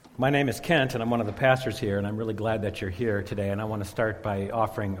My name is Kent, and I'm one of the pastors here, and I'm really glad that you're here today, and I want to start by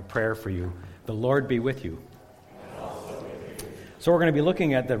offering a prayer for you. The Lord be with you. So we're going to be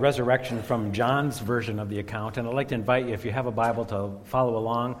looking at the resurrection from John's version of the account, and I'd like to invite you, if you have a Bible, to follow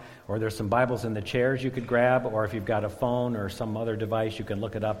along, or there's some Bibles in the chairs you could grab, or if you've got a phone or some other device, you can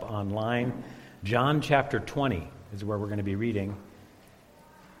look it up online. John chapter 20 is where we're going to be reading.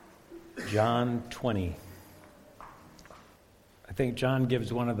 John 20. I think John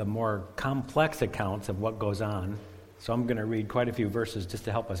gives one of the more complex accounts of what goes on, so I'm going to read quite a few verses just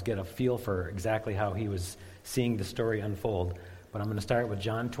to help us get a feel for exactly how he was seeing the story unfold. But I'm going to start with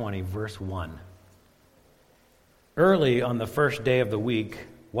John 20, verse 1. Early on the first day of the week,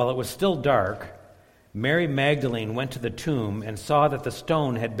 while it was still dark, Mary Magdalene went to the tomb and saw that the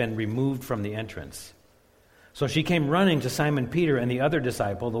stone had been removed from the entrance. So she came running to Simon Peter and the other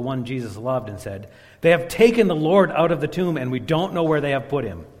disciple, the one Jesus loved, and said, "They have taken the Lord out of the tomb, and we don't know where they have put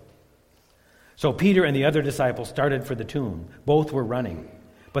him." So Peter and the other disciple started for the tomb. Both were running.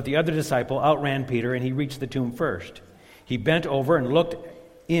 But the other disciple outran Peter, and he reached the tomb first. He bent over and looked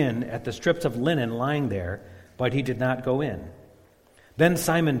in at the strips of linen lying there, but he did not go in. Then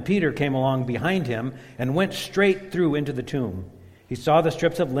Simon Peter came along behind him and went straight through into the tomb. He saw the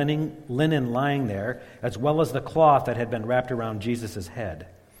strips of linen lying there, as well as the cloth that had been wrapped around Jesus' head.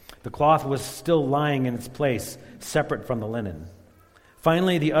 The cloth was still lying in its place, separate from the linen.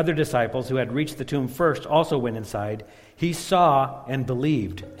 Finally, the other disciples who had reached the tomb first also went inside. He saw and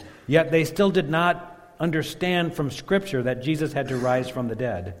believed, yet they still did not understand from Scripture that Jesus had to rise from the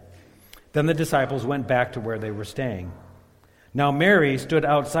dead. Then the disciples went back to where they were staying. Now Mary stood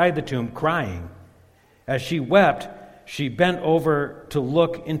outside the tomb crying. As she wept, she bent over to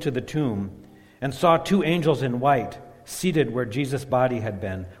look into the tomb and saw two angels in white seated where Jesus' body had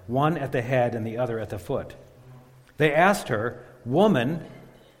been, one at the head and the other at the foot. They asked her, "Woman,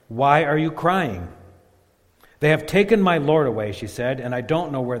 why are you crying?" "They have taken my Lord away," she said, "and I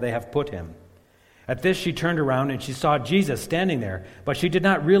don't know where they have put him." At this she turned around and she saw Jesus standing there, but she did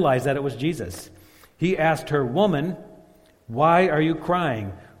not realize that it was Jesus. He asked her, "Woman, why are you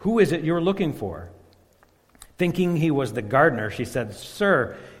crying? Who is it you're looking for?" Thinking he was the gardener, she said,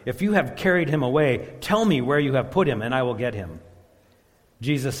 "Sir, if you have carried him away, tell me where you have put him, and I will get him."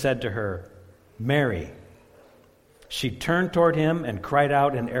 Jesus said to her, "Mary." She turned toward him and cried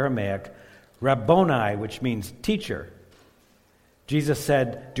out in Aramaic, "Rabboni," which means teacher. Jesus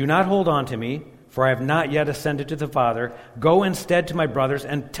said, "Do not hold on to me, for I have not yet ascended to the Father. Go instead to my brothers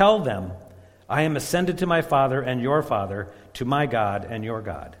and tell them, I am ascended to my Father and your Father, to my God and your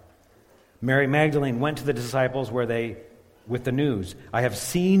God." Mary Magdalene went to the disciples with the news, "I have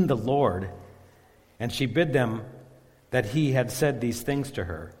seen the Lord," and she bid them that he had said these things to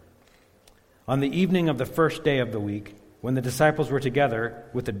her. On the evening of the first day of the week, when the disciples were together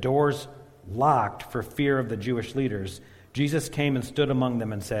with the doors locked for fear of the Jewish leaders, Jesus came and stood among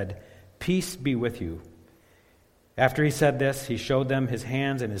them and said, "Peace be with you." After he said this, he showed them his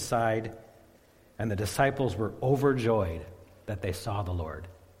hands and his side, and the disciples were overjoyed that they saw the Lord.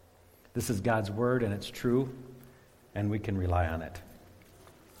 This is God's word, and it's true, and we can rely on it.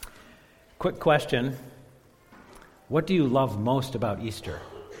 Quick question. What do you love most about Easter?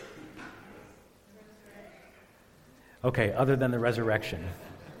 Okay, other than the resurrection.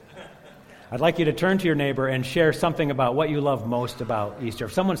 I'd like you to turn to your neighbor and share something about what you love most about Easter.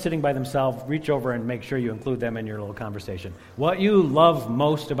 If someone's sitting by themselves, reach over and make sure you include them in your little conversation. What you love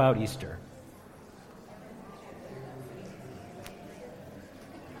most about Easter.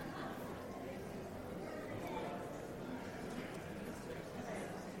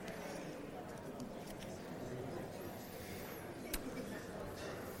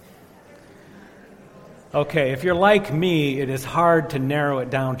 Okay, if you're like me, it is hard to narrow it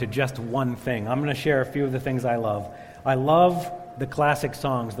down to just one thing. I'm going to share a few of the things I love. I love the classic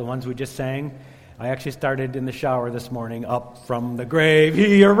songs, the ones we just sang. I actually started in the shower this morning, "Up from the grave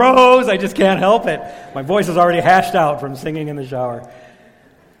he arose." I just can't help it. My voice is already hashed out from singing in the shower.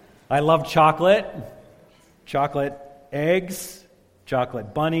 I love chocolate eggs,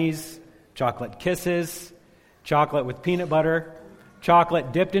 chocolate bunnies, chocolate kisses, chocolate with peanut butter,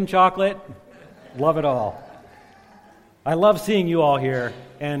 chocolate dipped in chocolate. Love it all. I love seeing you all here,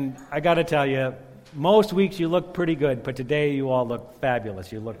 and I got to tell you, most weeks you look pretty good, but today you all look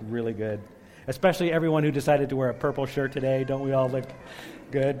fabulous. You look really good, especially everyone who decided to wear a purple shirt today. Don't we all look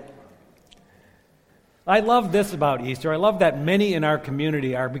good? I love this about Easter. I love that many in our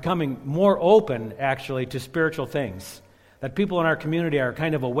community are becoming more open, actually, to spiritual things. that people in our community are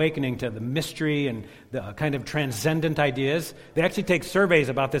kind of awakening to the mystery and the kind of transcendent ideas. They actually take surveys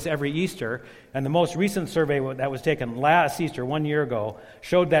about this every Easter, and the most recent survey that was taken last Easter, 1 year ago,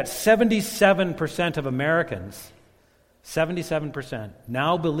 showed that 77% of Americans, 77%,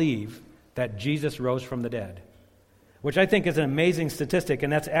 now believe that Jesus rose from the dead, which I think is an amazing statistic,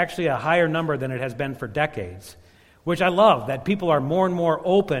 and that's actually a higher number than it has been for decades, which I love, that people are more and more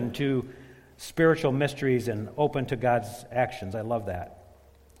open to spiritual mysteries and open to God's actions. I love that.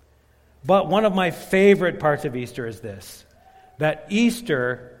 But one of my favorite parts of Easter is this, that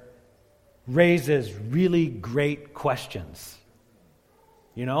Easter raises really great questions.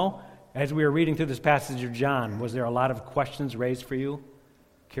 You know, as we were reading through this passage of John, was there a lot of questions raised for you?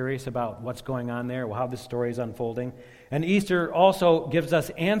 Curious about what's going on there, how this story is unfolding? And Easter also gives us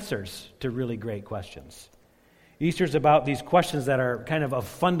answers to really great questions. Easter's about these questions that are kind of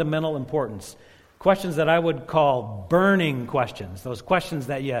fundamental importance, questions that I would call burning questions, those questions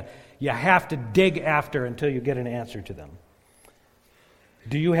that you have to dig after until you get an answer to them.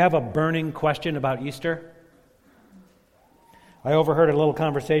 Do you have a burning question about Easter? I overheard a little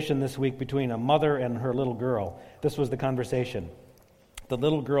conversation this week between a mother and her little girl. This was the conversation. The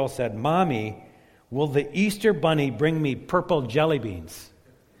little girl said, "Mommy, will the Easter bunny bring me purple jelly beans?"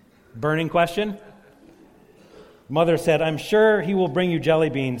 Burning question. Mother said, "I'm sure he will bring you jelly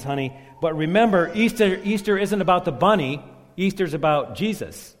beans, honey. But remember, Easter isn't about the bunny. Easter's about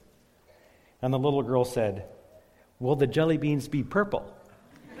Jesus." And the little girl said, "Will the jelly beans be purple?"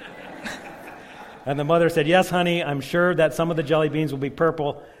 And the mother said, "Yes, honey, I'm sure that some of the jelly beans will be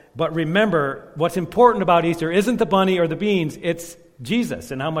purple. But remember, what's important about Easter isn't the bunny or the beans, it's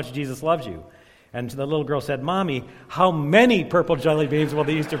Jesus and how much Jesus loves you." And the little girl said, "Mommy, how many purple jelly beans will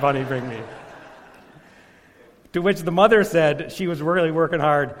the Easter bunny bring me?" To which the mother said, she was really working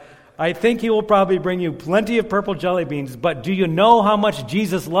hard, "I think he will probably bring you plenty of purple jelly beans, but do you know how much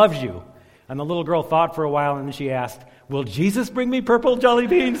Jesus loves you?" And the little girl thought for a while, and then she asked, "Will Jesus bring me purple jelly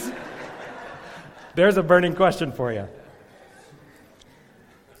beans?" There's a burning question for you.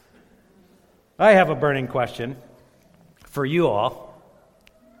 I have a burning question for you all.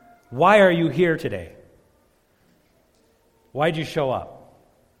 Why are you here today? Why'd you show up?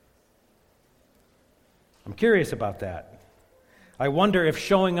 I'm curious about that. I wonder if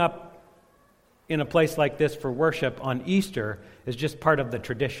showing up in a place like this for worship on Easter is just part of the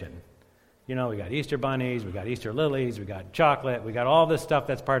tradition. You know, we got Easter bunnies, we got Easter lilies, we got chocolate, we got all this stuff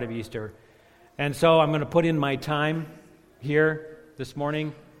that's part of Easter. And so I'm going to put in my time here this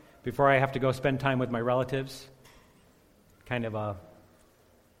morning before I have to go spend time with my relatives. Kind of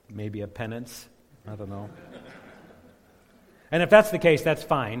maybe a penance. I don't know. And if that's the case, that's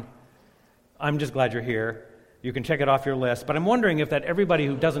fine. I'm just glad you're here. You can check it off your list. But I'm wondering if that everybody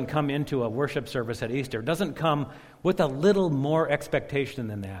who doesn't come into a worship service at Easter doesn't come with a little more expectation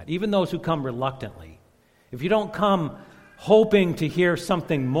than that, even those who come reluctantly. If you don't come hoping to hear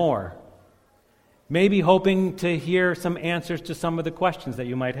something more, maybe hoping to hear some answers to some of the questions that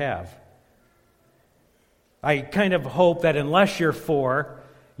you might have. I kind of hope that unless you're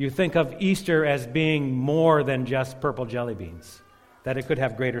you think of Easter as being more than just purple jelly beans, that it could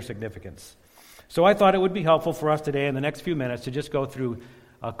have greater significance. So I thought it would be helpful for us today in the next few minutes to just go through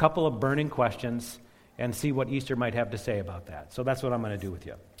a couple of burning questions and see what Easter might have to say about that. So that's what I'm going to do with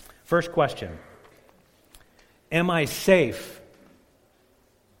you. First question, am I safe?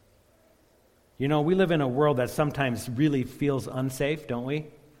 You know, we live in a world that sometimes really feels unsafe, don't we?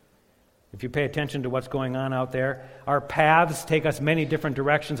 If you pay attention to what's going on out there, our paths take us many different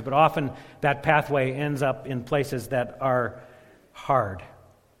directions, but often that pathway ends up in places that are hard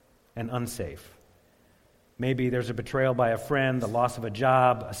and unsafe. Maybe there's a betrayal by a friend, the loss of a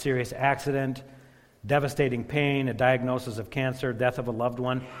job, a serious accident, devastating pain, a diagnosis of cancer, death of a loved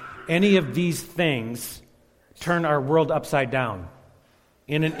one. Any of these things turn our world upside down.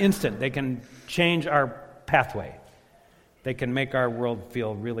 In an instant, they can change our pathway. They can make our world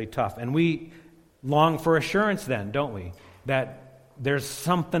feel really tough. And we long for assurance then, don't we? That there's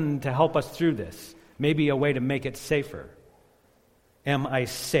something to help us through this. Maybe a way to make it safer. Am I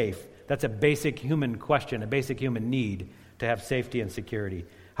safe? That's a basic human question, a basic human need to have safety and security.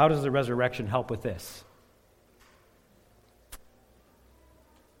 How does the resurrection help with this?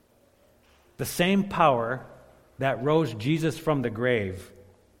 The same power that rose Jesus from the grave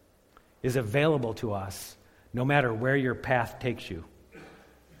is available to us no matter where your path takes you,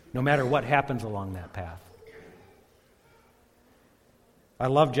 no matter what happens along that path. I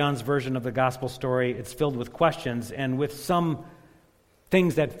love John's version of the gospel story. It's filled with questions and with some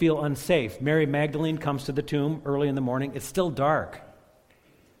things that feel unsafe. Mary Magdalene comes to the tomb early in the morning. It's still dark.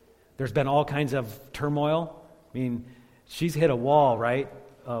 There's been all kinds of turmoil. I mean, She's hit a wall, right,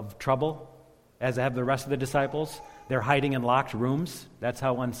 of trouble, as have the rest of the disciples. They're hiding in locked rooms. That's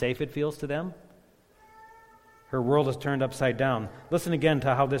how unsafe it feels to them. Her world is turned upside down. Listen again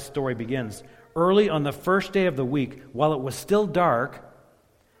to how this story begins. Early on the first day of the week, while it was still dark,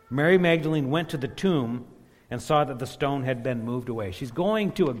 Mary Magdalene went to the tomb and saw that the stone had been moved away. She's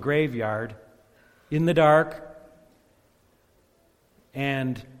going to a graveyard in the dark,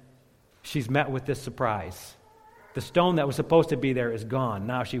 and she's met with this surprise. The stone that was supposed to be there is gone.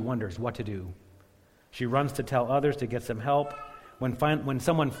 Now she wonders what to do. She runs to tell others to get some help. When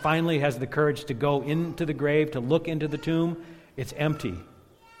someone finally has the courage to go into the grave, to look into the tomb, it's empty.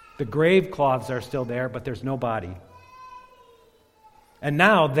 The grave cloths are still there, but there's no body. And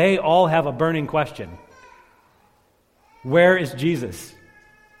now they all have a burning question. Where is Jesus?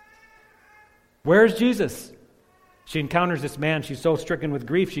 Where is Jesus? She encounters this man. She's so stricken with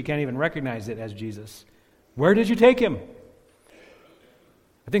grief she can't even recognize it as Jesus. Where did you take him?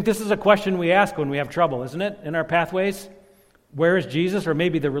 I think this is a question we ask when we have trouble, isn't it, in our pathways? Where is Jesus? Or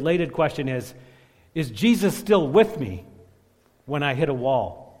maybe the related question is Jesus still with me when I hit a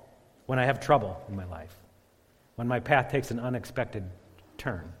wall, when I have trouble in my life, when my path takes an unexpected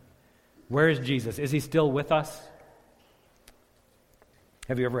turn? Where is Jesus? Is he still with us?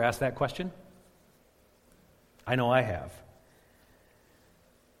 Have you ever asked that question? I know I have.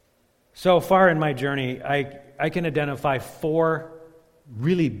 So far in my journey, I can identify 4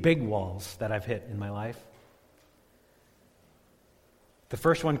 really big walls that I've hit in my life. The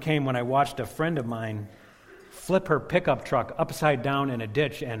first one came when I watched a friend of mine flip her pickup truck upside down in a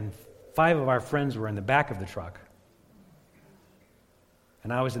ditch, and 5 of our friends were in the back of the truck.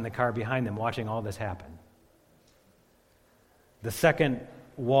 And I was in the car behind them watching all this happen. The second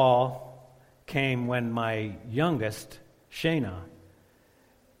wall came when my youngest, Shayna,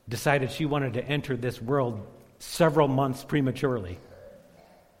 decided she wanted to enter this world several months prematurely.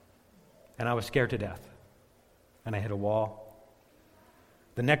 And I was scared to death. And I hit a wall.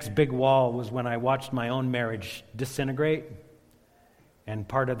 The next big wall was when I watched my own marriage disintegrate. And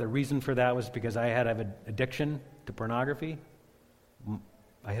part of the reason for that was because I had an addiction to pornography.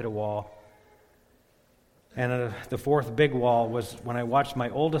 I hit a wall. And the fourth big wall was when I watched my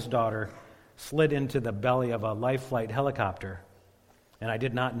oldest daughter slid into the belly of a life flight helicopter, and I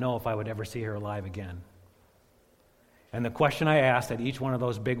did not know if I would ever see her alive again. And the question I asked at each one of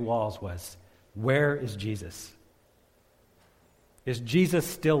those big walls was, where is Jesus? Is Jesus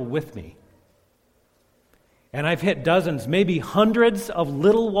still with me? And I've hit dozens, maybe hundreds of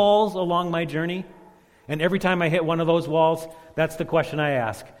little walls along my journey, and every time I hit one of those walls, that's the question I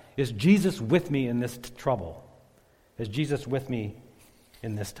ask. Is Jesus with me in this trouble? Is Jesus with me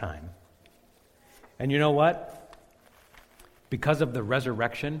in this time? And you know what? Because of the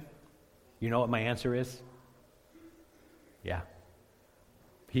resurrection, you know what my answer is? Yeah.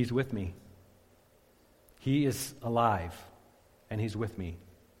 He's with me. He is alive, and he's with me.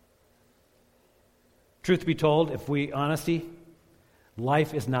 Truth be told, if we honesty,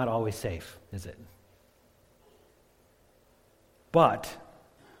 life is not always safe, is it? But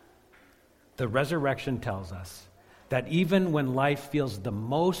the resurrection tells us that even when life feels the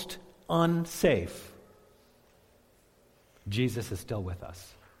most unsafe, Jesus is still with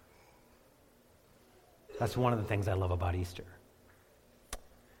us. That's one of the things I love about Easter.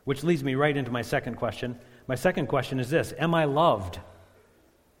 Which leads me right into my second question. My second question is this: am I loved?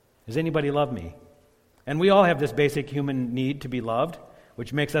 Does anybody love me? And we all have this basic human need to be loved,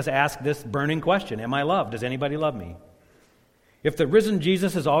 which makes us ask this burning question: am I loved? Does anybody love me? If the risen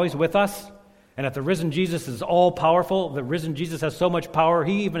Jesus is always with us, and if the risen Jesus is all-powerful, the risen Jesus has so much power,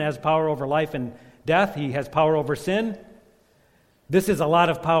 he even has power over life and death, he has power over sin, this is a lot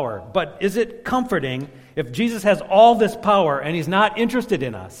of power. But is it comforting if Jesus has all this power and he's not interested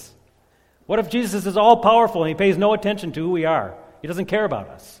in us? What if Jesus is all-powerful and he pays no attention to who we are? He doesn't care about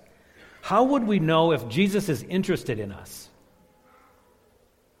us. How would we know if Jesus is interested in us?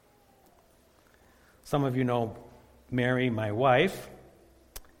 Some of you know Mary, my wife,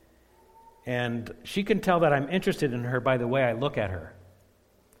 and she can tell that I'm interested in her by the way I look at her.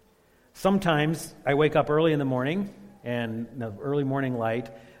 Sometimes I wake up early in the morning, and in the early morning light,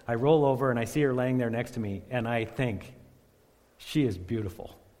 I roll over and I see her laying there next to me, and I think, she is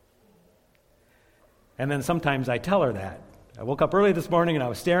beautiful. And then sometimes I tell her that. I woke up early this morning and I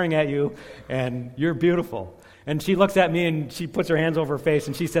was staring at you, and you're beautiful. And she looks at me and she puts her hands over her face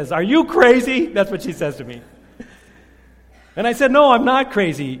and she says, "Are you crazy?" That's what she says to me. And I said, "No, I'm not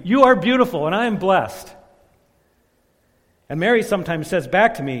crazy. You are beautiful and I am blessed." And Mary sometimes says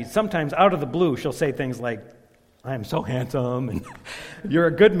back to me, sometimes out of the blue, she'll say things like, "I am so handsome, and you're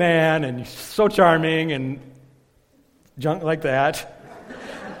a good man, and you're so charming, and junk like that.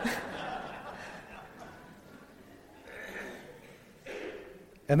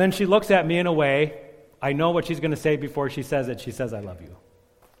 And then she looks at me in a way, I know what she's going to say before she says it. She says, I love you.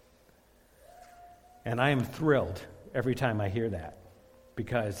 And I am thrilled every time I hear that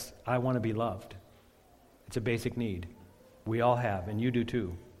because I want to be loved. It's a basic need. We all have, and you do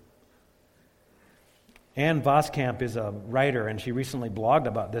too. Ann Voskamp is a writer, and she recently blogged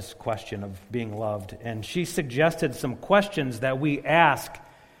about this question of being loved. And she suggested some questions that we ask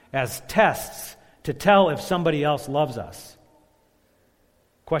as tests to tell if somebody else loves us.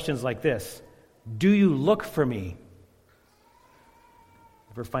 Questions like this: do you look for me?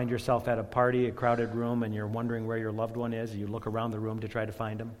 Ever find yourself at a party, a crowded room, and you're wondering where your loved one is? You look around the room to try to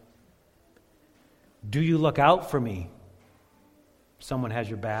find him. Do you look out for me? Someone has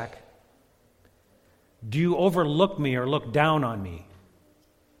your back. Do you overlook me or look down on me?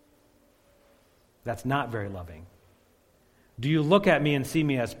 That's not very loving. Do you look at me and see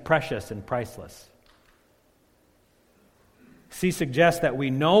me as precious and priceless? She suggests that we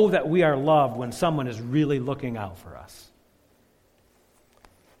know that we are loved when someone is really looking out for us.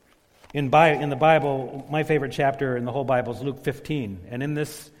 In the Bible, my favorite chapter in the whole Bible is Luke 15. And in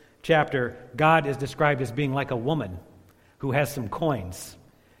this chapter, God is described as being like a woman who has some coins,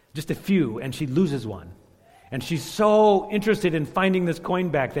 just a few, and she loses one. And she's so interested in finding this coin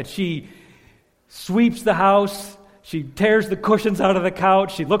back that she sweeps the house, she tears the cushions out of the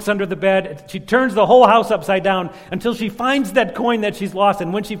couch, she looks under the bed, she turns the whole house upside down until she finds that coin that she's lost.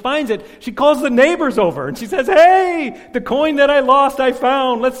 And when she finds it, she calls the neighbors over and she says, hey, the coin that I lost, I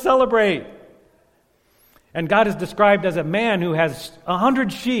found. Let's celebrate. And God is described as a man who has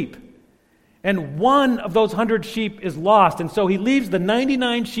 100 sheep. And one of those 100 sheep is lost. And so he leaves the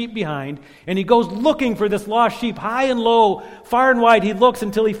 99 sheep behind, and he goes looking for this lost sheep. High and low, far and wide, he looks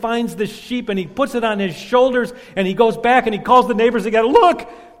until he finds this sheep, and he puts it on his shoulders, and he goes back and he calls the neighbors together. Look,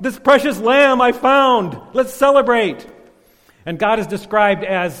 this precious lamb I found. Let's celebrate. And God is described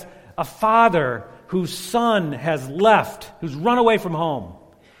as a father whose son has left, who's run away from home.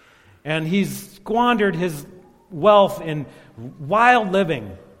 And he's squandered his wealth in wild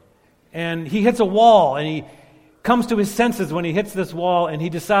living. And he hits a wall, and he comes to his senses when he hits this wall, and he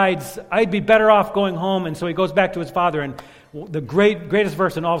decides, I'd be better off going home. And so he goes back to his father. And the greatest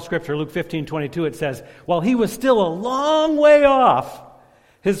verse in all of Scripture, Luke 15:22, it says, while he was still a long way off,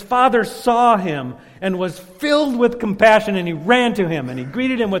 his father saw him and was filled with compassion, and he ran to him, and he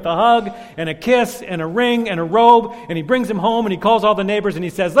greeted him with a hug and a kiss and a ring and a robe, and he brings him home, and he calls all the neighbors, and he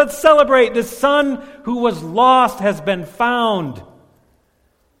says, let's celebrate. This son who was lost has been found.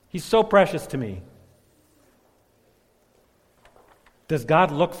 He's so precious to me. Does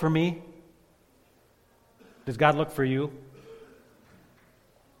God look for me? Does God look for you?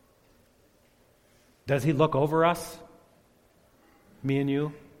 Does he look over us? Me and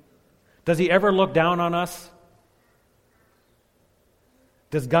you? Does he ever look down on us?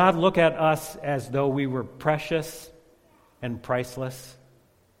 Does God look at us as though we were precious and priceless?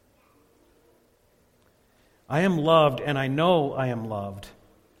 I am loved, and I know I am loved,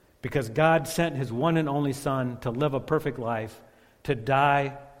 because God sent his one and only Son to live a perfect life, to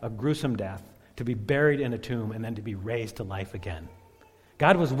die a gruesome death, to be buried in a tomb, and then to be raised to life again.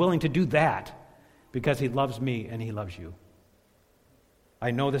 God was willing to do that because he loves me and he loves you. I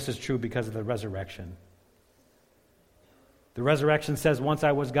know this is true because of the resurrection. The resurrection says once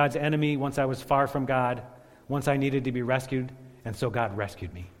I was God's enemy, once I was far from God, once I needed to be rescued, and so God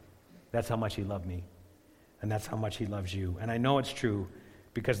rescued me. That's how much he loved me, and that's how much he loves you. And I know it's true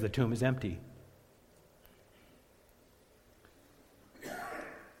because the tomb is empty.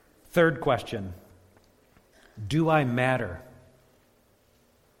 Third question, do I matter?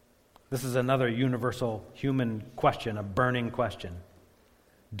 This is another universal human question, a burning question.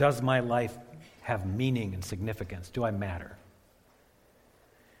 Does my life have meaning and significance? Do I matter?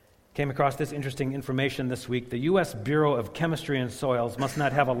 Came across this interesting information this week. The U.S. Bureau of Chemistry and Soils must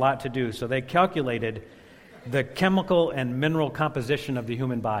not have a lot to do, so they calculated the chemical and mineral composition of the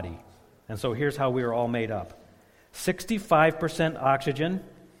human body. And so here's how we are all made up. 65% oxygen,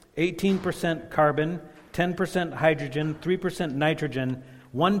 18% carbon, 10% hydrogen, 3% nitrogen,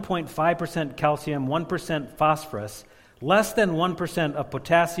 1.5% calcium, 1% phosphorus, less than 1% of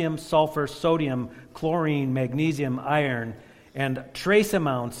potassium, sulfur, sodium, chlorine, magnesium, iron, and trace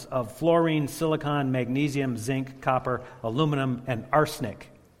amounts of fluorine, silicon, magnesium, zinc, copper, aluminum, and arsenic.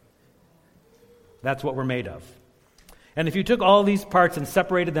 That's what we're made of. And if you took all these parts and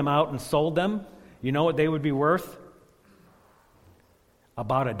separated them out and sold them, you know what they would be worth?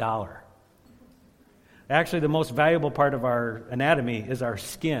 About $1. Actually, the most valuable part of our anatomy is our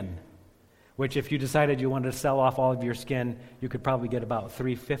skin, which if you decided you wanted to sell off all of your skin, you could probably get about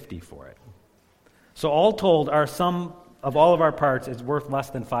 $3.50 for it. So all told, our sum of all of our parts is worth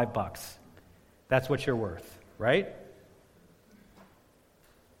less than $5. That's what you're worth, right?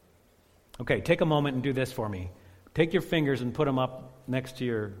 Okay, take a moment and do this for me. Take your fingers and put them up next to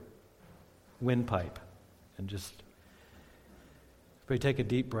your windpipe and just take a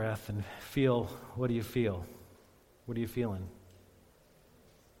deep breath and feel, what do you feel? What are you feeling?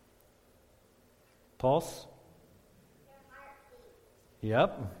 Pulse?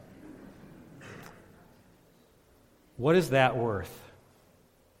 Yep. What is that worth?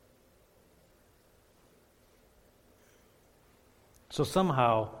 So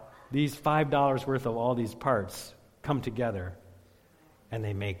somehow, these $5 worth of all these parts come together, and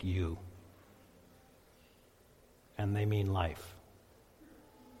they make you. And they mean life.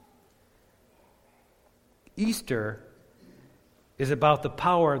 Easter is about the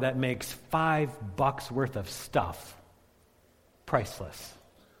power that makes $5 worth of stuff priceless.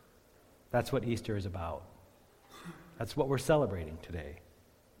 That's what Easter is about. That's what we're celebrating today.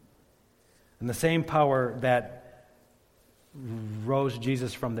 And the same power that rose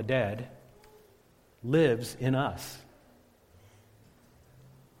Jesus from the dead lives in us,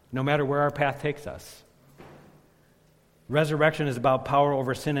 no matter where our path takes us. Resurrection is about power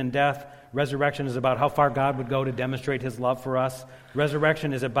over sin and death. Resurrection is about how far God would go to demonstrate his love for us.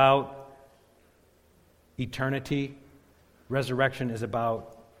 Resurrection is about eternity. Resurrection is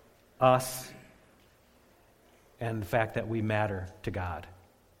about us and the fact that we matter to God.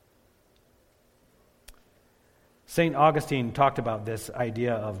 St. Augustine talked about this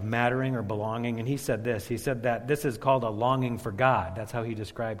idea of mattering or belonging, and he said this. He said that this is called a longing for God. That's how he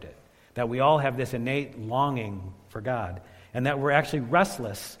described it. That we all have this innate longing for God, and that we're actually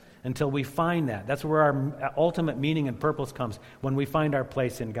restless until we find that. That's where our ultimate meaning and purpose comes, when we find our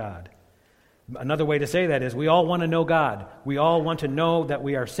place in God. Another way to say that is we all want to know God. We all want to know that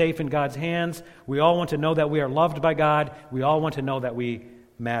we are safe in God's hands. We all want to know that we are loved by God. We all want to know that we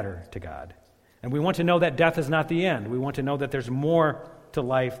matter to God. And we want to know that death is not the end. We want to know that there's more to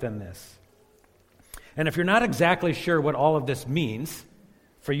life than this. And if you're not exactly sure what all of this means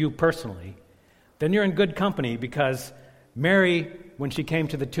for you personally, then you're in good company, because Mary, when she came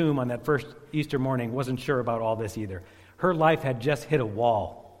to the tomb on that first Easter morning, wasn't sure about all this either. Her life had just hit a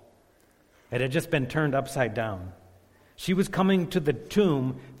wall. It had just been turned upside down. She was coming to the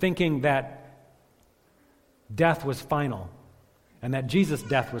tomb thinking that death was final and that Jesus'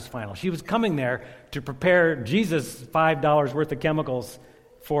 death was final. She was coming there to prepare Jesus' $5 worth of chemicals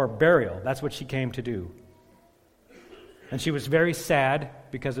for burial. That's what she came to do. And she was very sad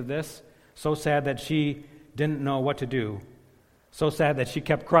because of this, so sad that she didn't know what to do, so sad that she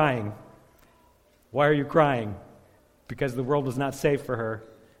kept crying. Why are you crying? Because the world was not safe for her,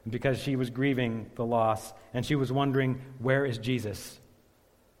 because she was grieving the loss, and she was wondering, where is Jesus?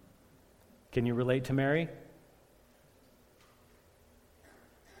 Can you relate to Mary?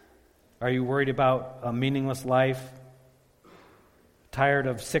 Are you worried about a meaningless life? Tired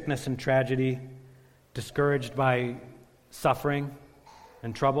of sickness and tragedy? Discouraged by suffering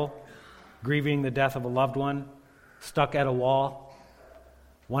and trouble? Grieving the death of a loved one? Stuck at a wall?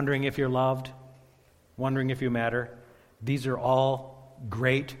 Wondering if you're loved? Wondering if you matter? These are all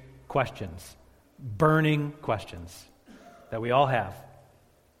great questions, burning questions that we all have.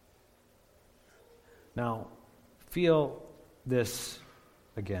 Now, feel this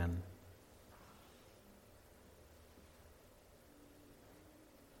again.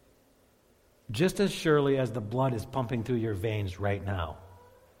 Just as surely as the blood is pumping through your veins right now,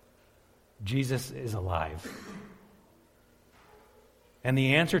 Jesus is alive. And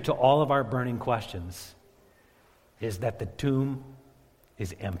the answer to all of our burning questions is that the tomb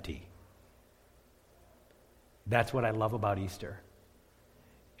is empty. That's what I love about Easter.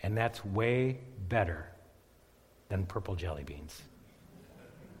 And that's way better than purple jelly beans.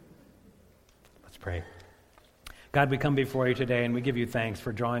 Let's pray. God, we come before you today and we give you thanks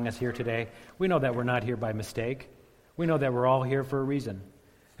for drawing us here today. We know that we're not here by mistake. We know that we're all here for a reason.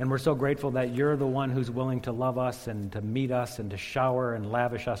 And we're so grateful that you're the one who's willing to love us and to meet us and to shower and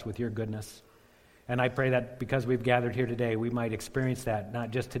lavish us with your goodness. And I pray that because we've gathered here today, we might experience that,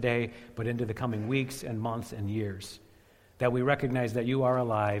 not just today, but into the coming weeks and months and years. That we recognize that you are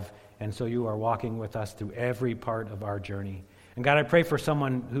alive, and so you are walking with us through every part of our journey. And God, I pray for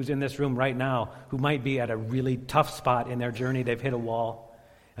someone who's in this room right now who might be at a really tough spot in their journey. They've hit a wall,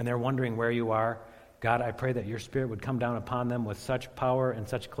 and they're wondering where you are. God, I pray that your Spirit would come down upon them with such power and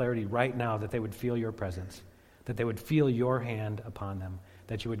such clarity right now that they would feel your presence, that they would feel your hand upon them,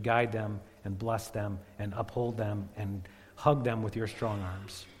 that you would guide them and bless them and uphold them and hug them with your strong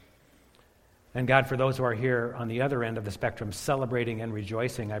arms. And God, for those who are here on the other end of the spectrum celebrating and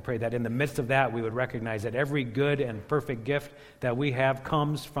rejoicing, I pray that in the midst of that we would recognize that every good and perfect gift that we have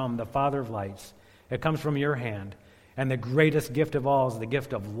comes from the Father of lights. It comes from your hand. And the greatest gift of all is the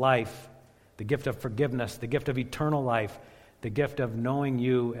gift of life, the gift of forgiveness, the gift of eternal life, the gift of knowing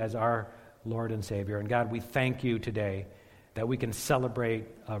you as our Lord and Savior. And God, we thank you today that we can celebrate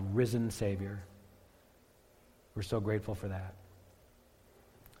a risen Savior. We're so grateful for that.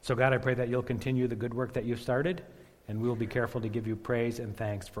 So God, I pray that you'll continue the good work that you've started, and we will be careful to give you praise and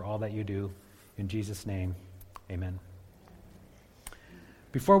thanks for all that you do. In Jesus' name, amen.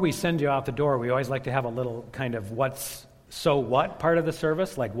 Before we send you out the door, we always like to have a little kind of what's so what part of the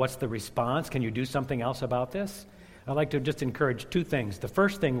service, like what's the response? Can you do something else about this? I'd like to just encourage two things. The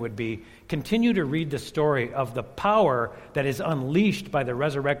first thing would be continue to read the story of the power that is unleashed by the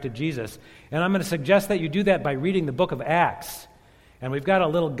resurrected Jesus. And I'm going to suggest that you do that by reading the book of Acts. And we've got a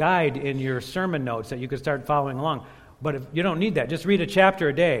little guide in your sermon notes that you can start following along. But if you don't need that, just read a chapter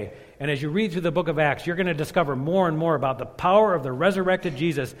a day. And as you read through the book of Acts, you're going to discover more and more about the power of the resurrected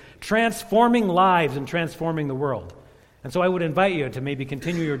Jesus transforming lives and transforming the world. And so I would invite you to maybe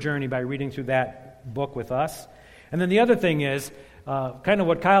continue your journey by reading through that book with us. And then the other thing is, kind of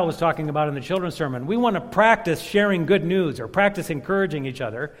what Kyle was talking about in the children's sermon, we want to practice sharing good news or practice encouraging each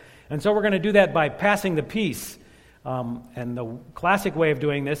other. And so we're going to do that by passing the peace. And the classic way of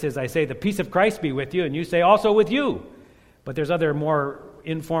doing this is I say, the peace of Christ be with you, and you say, also with you. But there's other more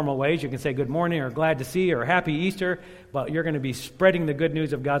informal ways. You can say good morning or glad to see or happy Easter, but you're going to be spreading the good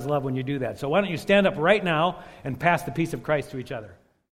news of God's love when you do that. So why don't you stand up right now and pass the peace of Christ to each other.